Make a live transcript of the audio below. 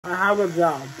I have a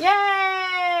job.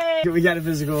 Yay! We got a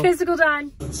physical. Physical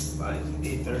done. It's like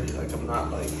 8:30. Like I'm not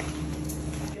like.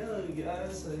 Yo,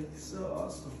 guys, like so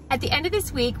awesome. At the end of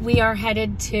this week, we are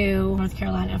headed to North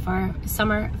Carolina for our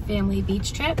summer family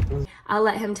beach trip. I'll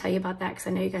let him tell you about that because I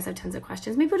know you guys have tons of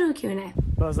questions. Maybe we'll do a Q&A.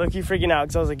 I was low-key freaking out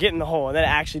because I was like, get in the hole, and then it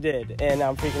actually did, and now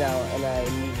I'm freaking out, and I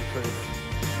need the proof.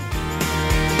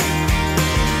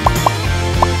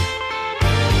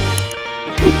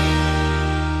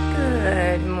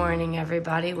 Good morning,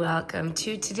 everybody. Welcome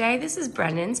to today. This is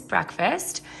Brennan's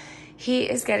breakfast. He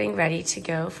is getting ready to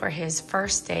go for his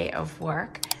first day of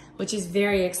work, which is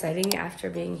very exciting. After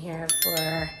being here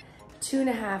for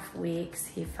 2.5 weeks,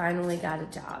 he finally got a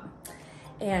job.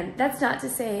 And that's not to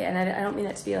say, and I don't mean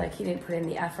that to be like he didn't put in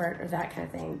the effort or that kind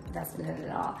of thing. That's not it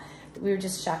at all. We were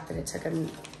just shocked that it took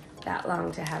him that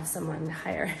long to have someone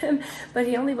hire him. But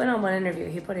he only went on one interview.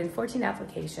 He put in 14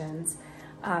 applications,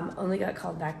 only got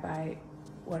called back by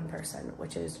one person,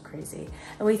 which is crazy.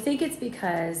 And we think it's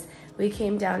because we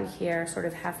came down here sort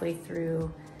of halfway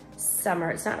through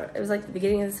summer. It was like the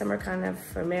beginning of the summer kind of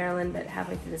for Maryland, but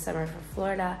halfway through the summer for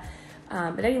Florida.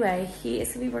 But anyway, he is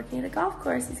going to be working at a golf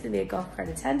course. He's going to be a golf cart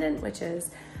attendant, which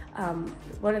is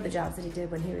one of the jobs that he did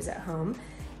when he was at home.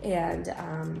 And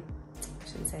I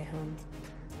shouldn't say home.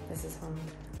 This is home.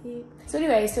 So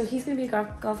anyway, so he's going to be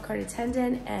a golf cart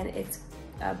attendant, and it's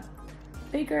a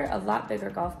lot bigger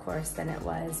golf course than it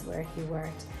was where he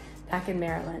worked back in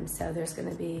Maryland. So he's going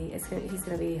to be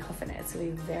hoofing it. It's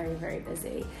going to be very, very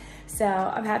busy. So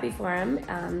I'm happy for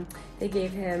him. They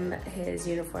gave him his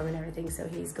uniform and everything, so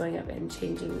he's going up and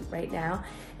changing right now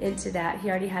into that. He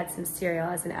already had some cereal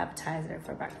as an appetizer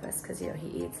for breakfast because, you know,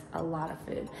 he eats a lot of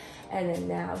food. And then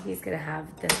now he's gonna have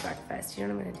this breakfast. You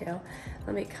know what I'm gonna do?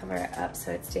 Let me cover it up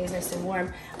so it stays nice and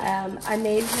warm. I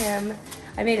made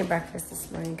him breakfast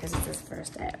this morning because it's his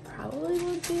first day. I probably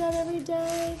won't do that every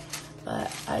day,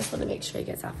 but I just want to make sure he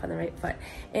gets off on the right foot.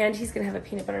 And he's going to have a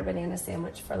peanut butter banana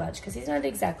sandwich for lunch because he's not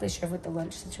exactly sure what the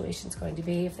lunch situation is going to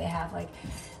be. If they have like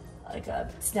a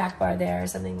snack bar there or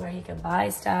something where he can buy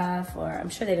stuff, or I'm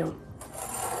sure they don't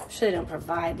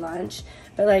provide lunch,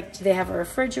 but like, do they have a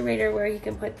refrigerator where he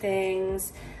can put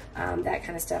things, that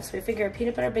kind of stuff. So we figure a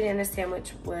peanut butter banana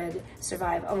sandwich would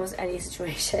survive almost any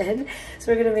situation.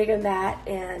 So we're going to make him that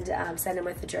and send him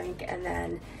with a drink, and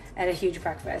then at a huge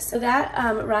breakfast. So that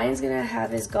Ryan's gonna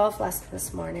have his golf lesson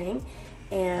this morning,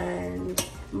 and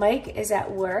Mike is at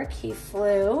work. He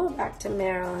flew back to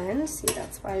Maryland. See,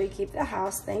 that's why we keep the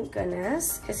house, thank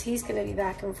goodness, because he's gonna be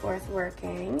back and forth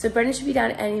working. So Brennan should be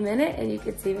down any minute, and you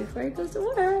can see before he goes to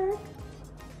work.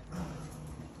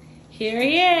 Here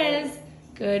he is.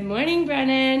 Good morning,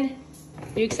 Brennan.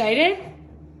 Are you excited?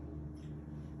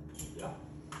 Yeah.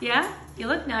 Yeah? You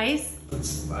look nice.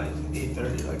 It's like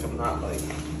 8:30. Like I'm not like.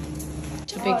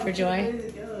 Jumping for joy.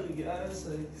 Yo, guys,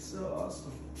 like so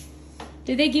awesome.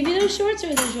 Did they give you those shorts,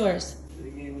 or are those yours? They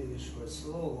gave me the shorts. A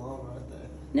little long, aren't they?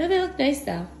 No, they look nice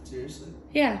though. Seriously?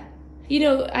 Yeah. You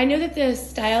know, I know that the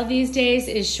style these days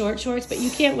is short shorts, but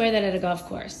you can't wear that at a golf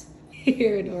course.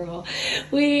 You're adorable.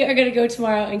 We are gonna go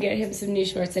tomorrow and get him some new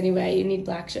shorts anyway. You need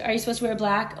black shorts. Are you supposed to wear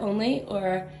black only,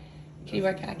 or can you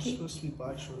wear khaki? It's supposed to be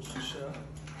black shorts for sure.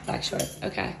 Black shorts,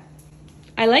 okay.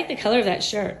 I like the color of that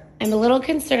shirt. I'm a little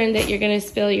concerned that you're gonna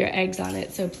spill your eggs on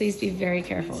it, so please be very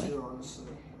careful. Me too, honestly.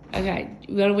 Okay,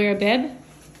 you wanna wear a bib?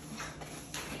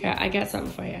 Here, I got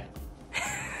something for you.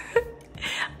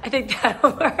 I think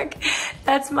that'll work.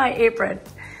 That's my apron.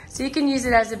 So you can use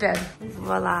it as a bib.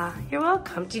 Voila, you're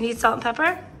welcome. Do you need salt and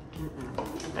pepper?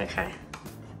 Okay.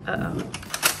 Uh-oh.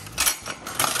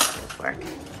 Fork.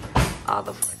 All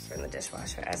the forks are in the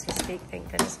dishwasher as we speak.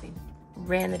 Thank goodness we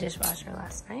ran the dishwasher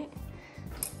last night.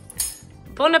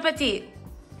 Bon appetit.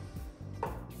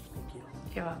 Thank you.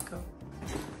 You're welcome.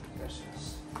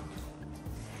 Gracias.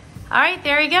 All right,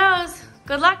 there he goes.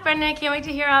 Good luck, Brendan. I can't wait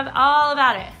to hear all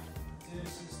about it.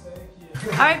 Thank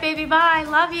you. All right, baby, bye.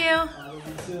 Love you. I love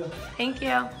you too. Thank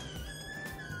you.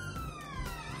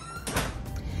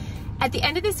 At the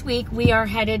end of this week, we are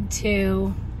headed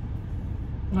to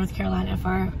North Carolina for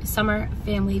our summer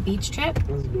family beach trip.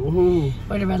 Let's go.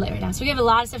 We're at a red light right now. So we have a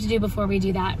lot of stuff to do before we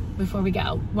do that, before we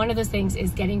go. One of those things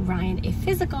is getting Ryan a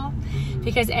physical,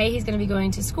 because A, he's gonna be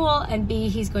going to school, and B,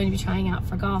 he's going to be trying out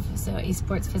for golf. So a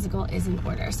sports physical is in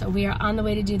order. So we are on the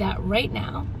way to do that right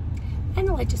now. And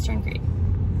the light just turned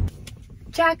green.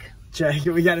 Check. Check,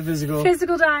 we got a physical.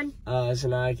 Physical done. So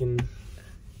now I can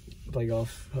play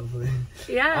golf, hopefully.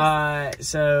 Yeah.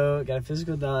 So got a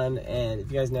physical done, and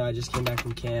if you guys know, I just came back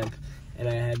from camp, and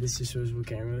I had this disposable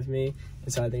camera with me,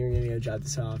 and so I think we're gonna go drop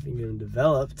this off and get them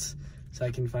developed, so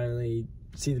I can finally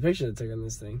see the picture that I took on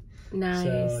this thing. Nice.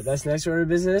 So that's the next order of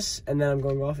business, and then I'm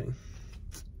going golfing.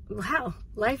 Wow,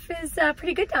 life is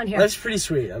pretty good down here. That's pretty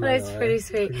sweet. That's pretty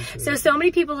sweet. So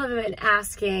many people have been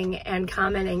asking and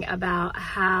commenting about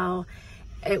how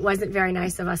it wasn't very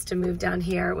nice of us to move down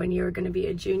here when you were going to be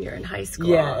a junior in high school.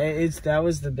 Yeah, that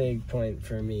was the big point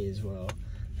for me as well.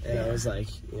 And I was like,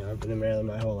 I've been in Maryland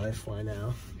my whole life. Why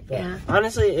now? But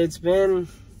honestly, it's been.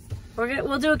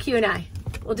 We'll do a Q&A.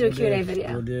 We'll do a Q&A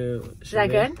video. Is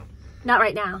that good? Not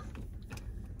right now.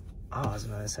 Oh, I was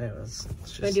about to say let's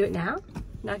just. Should we do it now?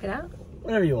 Knock it out?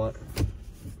 Whatever you want.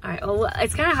 All right. Well,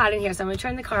 it's kind of hot in here, so I'm going to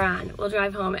turn the car on. We'll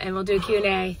drive home, and we'll do a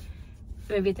Q&A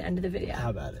maybe at the end of the video. How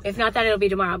about it? If not, that it'll be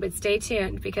tomorrow, but stay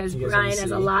tuned because Ryan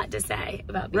has a lot to say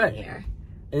about being here.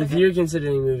 And if you're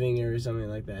considering moving or something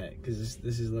like that, because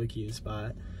this is low-key the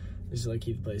spot, this is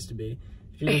low-key the place to be.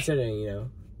 If you're considering,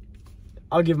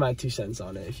 I'll give my 2 cents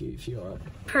on it if you want.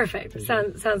 Perfect.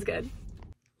 Sounds good. Look at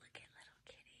little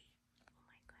kitty. Oh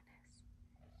my goodness.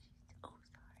 Oh,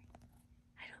 sorry.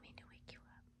 I don't mean to wake you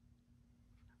up.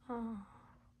 Oh.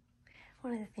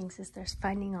 One of the things is they're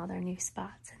finding all their new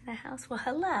spots in the house. Well,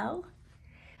 hello.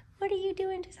 What are you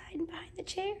doing just hiding behind the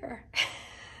chair?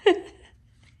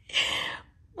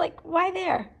 Like, why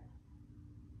there?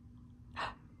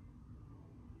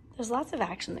 There's lots of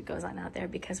action that goes on out there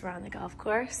because we're on the golf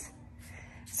course.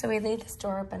 So we leave this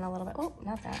door open a little bit. Oh,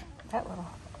 not that little.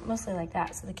 Mostly like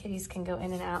that, so the kitties can go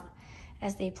in and out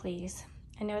as they please.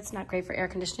 I know it's not great for air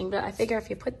conditioning, but I figure if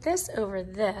you put this over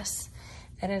this,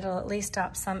 then it'll at least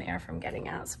stop some air from getting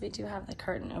out. So we do have the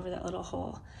curtain over that little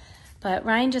hole. But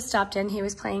Ryan just stopped in. He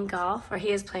was playing golf, or he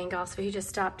is playing golf, so he just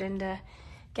stopped in to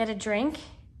get a drink.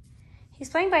 He's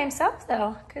playing by himself,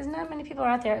 though, because not many people are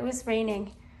out there. It was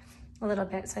raining a little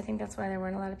bit, so I think that's why there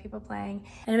weren't a lot of people playing.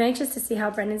 And I'm anxious to see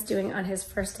how Brennan's doing on his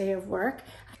first day of work.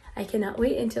 I cannot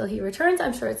wait until he returns.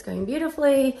 I'm sure it's going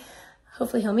beautifully.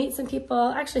 Hopefully he'll meet some people.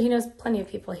 Actually, he knows plenty of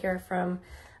people here from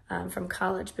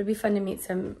college, but it'd be fun to meet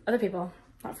some other people,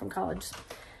 not from college.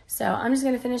 So I'm just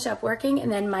gonna finish up working,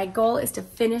 and then my goal is to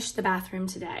finish the bathroom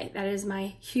today. That is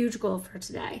my huge goal for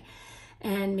today,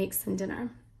 and make some dinner.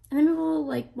 And then maybe we'll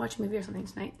watch a movie or something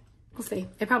tonight. We'll see.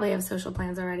 They probably have social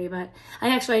plans already, but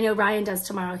I know Ryan does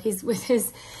tomorrow. He's with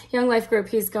his Young Life group.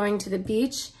 He's going to the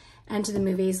beach and to the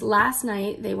movies. Last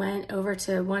night, they went over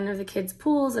to one of the kids'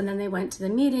 pools, and then they went to the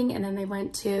meeting, and then they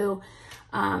went to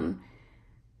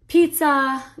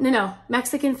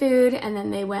Mexican food, and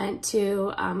then they went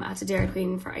to out to Dairy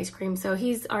Queen for ice cream. So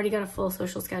he's already got a full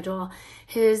social schedule.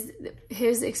 His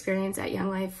experience at Young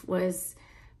Life was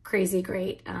crazy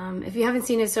great. If you haven't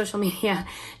seen his social media,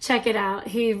 check it out.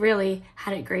 He really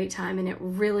had a great time, and it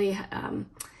really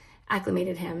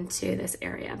acclimated him to this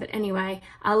area. But anyway,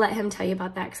 I'll let him tell you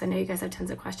about that because I know you guys have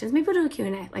tons of questions. Maybe we'll do a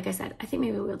Q&A. Like I said, I think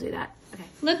maybe we'll do that. Okay.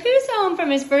 Look who's home from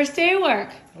his first day of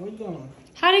work. How we doing?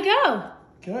 How'd it go?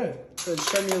 Good. So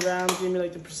show me around, give me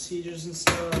the procedures and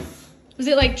stuff. Was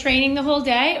it training the whole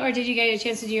day, or did you get a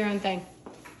chance to do your own thing?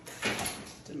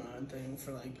 Did my own thing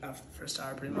for after the first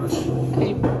hour pretty much.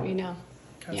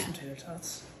 Cut some tater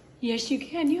tots. Yes, you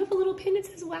can. You have a little pin that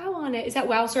says WOW on it. Is that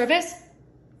WOW service?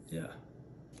 Yeah.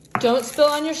 Don't spill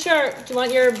on your shirt. Do you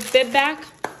want your bib back?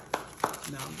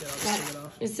 No, I'm good. I'll just take it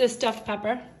off. It's a stuffed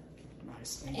pepper.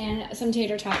 Nice. Thank and some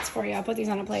tater tots for you. I'll put these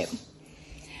on a plate.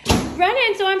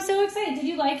 Brennan, so I'm so excited. Did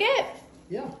you like it?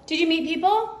 Yeah. Did you meet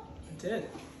people? I did.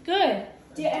 Good.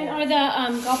 And are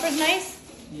the golfers nice?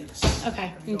 Yes.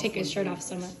 Okay. You can take his shirt off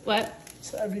somewhere. What?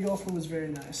 So every golfer was very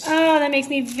nice. Oh, that makes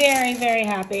me very, very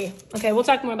happy. Okay, we'll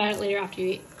talk more about it later after you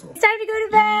eat. Cool. It's time to go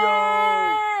to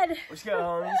bed. Let's go,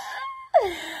 homies.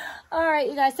 All right,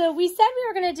 you guys. So we said we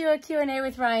were going to do a Q&A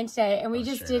with Ryan today, and we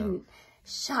just didn't.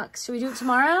 Shucks. Should we do it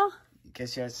tomorrow?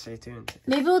 Guess you have to stay tuned.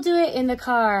 Maybe we'll do it in the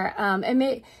car.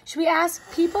 Should we ask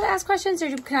people to ask questions,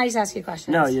 or can I just ask you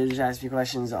questions? No, you just ask me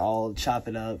questions. I'll chop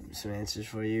it up, some answers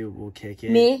for you. We'll kick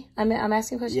it. Me? I'm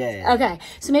asking questions? Yeah. Okay.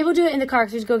 So maybe we'll do it in the car,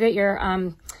 because we just go get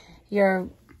your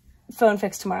phone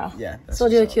fixed tomorrow. Yeah. So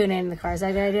we'll do a Q&A in the car. Is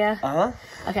that a good idea? Uh-huh.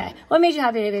 Okay. What made you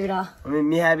happy today, baby doll? What made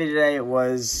me happy today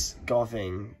was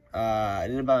golfing. I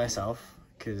did it by myself,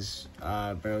 because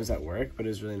Brennan was at work, but it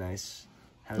was really nice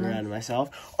having around myself.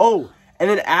 Oh! And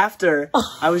then after,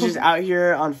 I was just out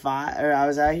here I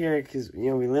was out here because, we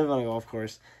live on a golf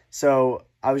course. So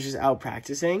I was just out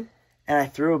practicing, and I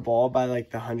threw a ball by the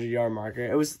 100-yard marker.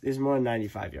 It was more than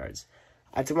 95 yards.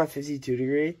 I took my 52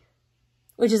 degree.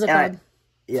 Which is a club.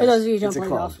 Yes, for those of you who don't play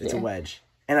golf. It's a wedge.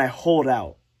 And I holed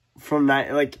out from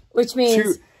which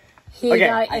means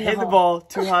I hit the ball,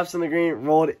 2 hops on the green,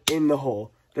 rolled in the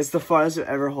hole. That's the farthest I've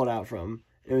ever holed out from.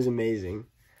 It was amazing.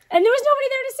 And there was nobody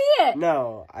there to see it.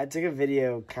 No, I took a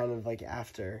video kind of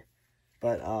after,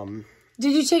 but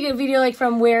Did you take a video like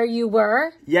from where you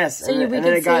were? Yes. So we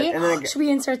can see? Should we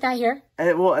insert that here?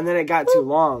 And then it got too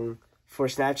long for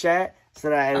Snapchat, so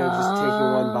then I ended up just taking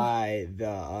one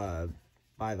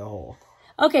by the hole.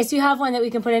 Okay, so you have one that we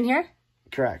can put in here?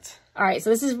 Correct. All right, so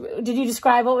this is, did you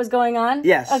describe what was going on?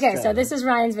 Yes. Okay, so this is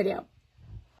Ryan's video.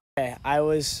 Okay,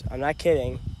 I'm not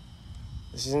kidding.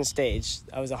 This isn't staged.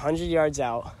 I was 100 yards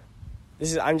out.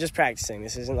 I'm just practicing.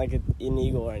 This isn't like an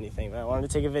eagle or anything, but I wanted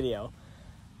to take a video.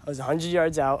 I was 100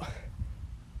 yards out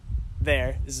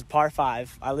there. This is par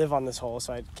 5. I live on this hole,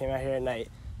 so I came out here at night,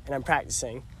 and I'm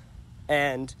practicing.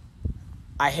 And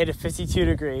I hit a 52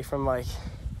 degree from like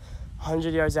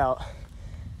 100 yards out.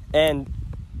 And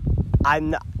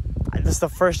this is the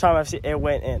first time I've seen it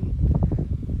went in.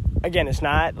 Again, it's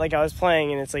not like I was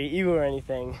playing and it's like eagle or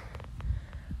anything.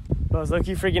 But I was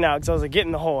low-key freaking out because I was like, get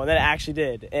in the hole, and then it actually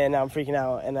did. And now I'm freaking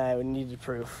out, and I needed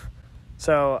proof.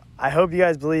 So I hope you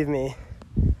guys believe me,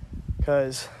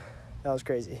 because that was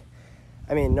crazy.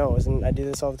 I mean, no, it wasn't. I do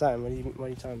this all the time. What are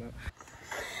you talking about?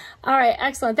 All right,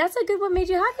 excellent. That's a good what made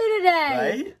you happy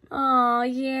today. Right? Oh,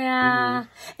 yeah.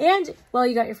 Mm-hmm. And, well,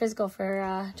 you got your physical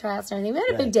for tryouts and everything. We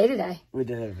had a big day today. We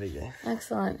did have a big day.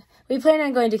 Excellent. We planned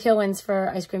on going to Kilwins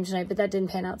for ice cream tonight, but that didn't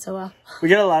pan out so well. We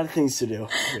got a lot of things to do.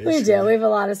 We do. We have a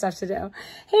lot of stuff to do.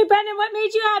 Hey, Brennan, what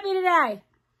made you happy today?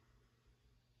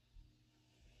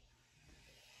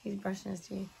 He's brushing his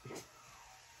teeth.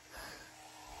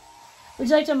 Would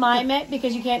you like to mime it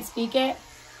because you can't speak it?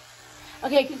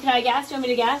 Okay, can I guess? Do you want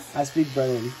me to guess? I speak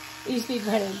Brennan. You speak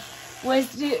Brennan.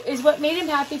 Is what made him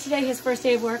happy today his first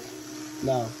day of work?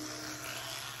 No.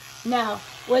 No.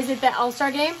 Was it the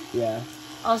All-Star game? Yeah.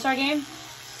 All-Star game?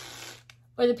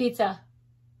 Or the pizza?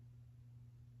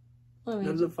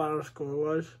 What the final score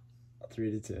was?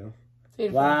 3-2.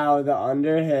 3-4. Wow, the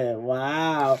under hit.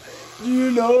 Wow. Do you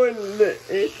know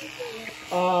it?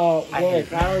 Oh, I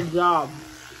have a job.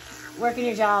 Working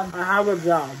your job. I have a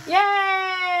job. Yay!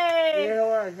 You hear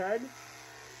what I said?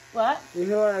 What? You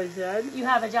hear what I said? You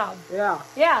have a job. Yeah.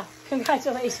 Yeah.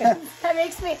 Congratulations. that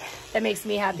makes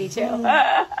me happy too.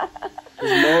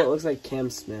 His mullet looks like Cam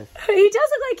Smith. He does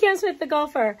look like Cam Smith, the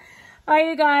golfer. All right,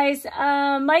 you guys.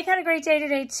 Mike had a great day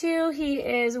today too. He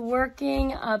is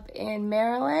working up in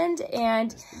Maryland,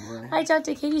 and I talked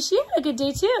to Katie. She had a good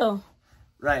day too.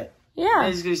 Right. Yeah.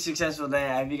 It's a successful day.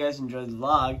 I hope you guys enjoyed the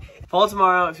vlog. Follow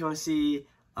tomorrow if you want to see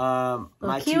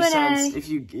my 2 cents. If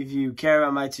you care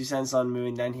about my 2 cents on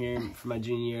moving down here for my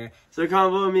junior year. So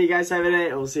come on with me, guys. Have a night,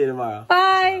 and we'll see you tomorrow.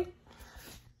 Bye.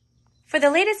 For the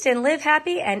latest in Live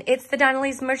Happy and It's the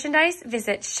Donnellys merchandise,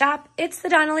 visit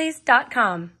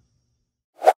shopitsthedonnellys.com.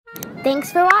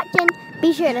 Thanks for watching.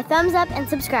 Be sure to thumbs up and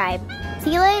subscribe.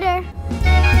 See you later.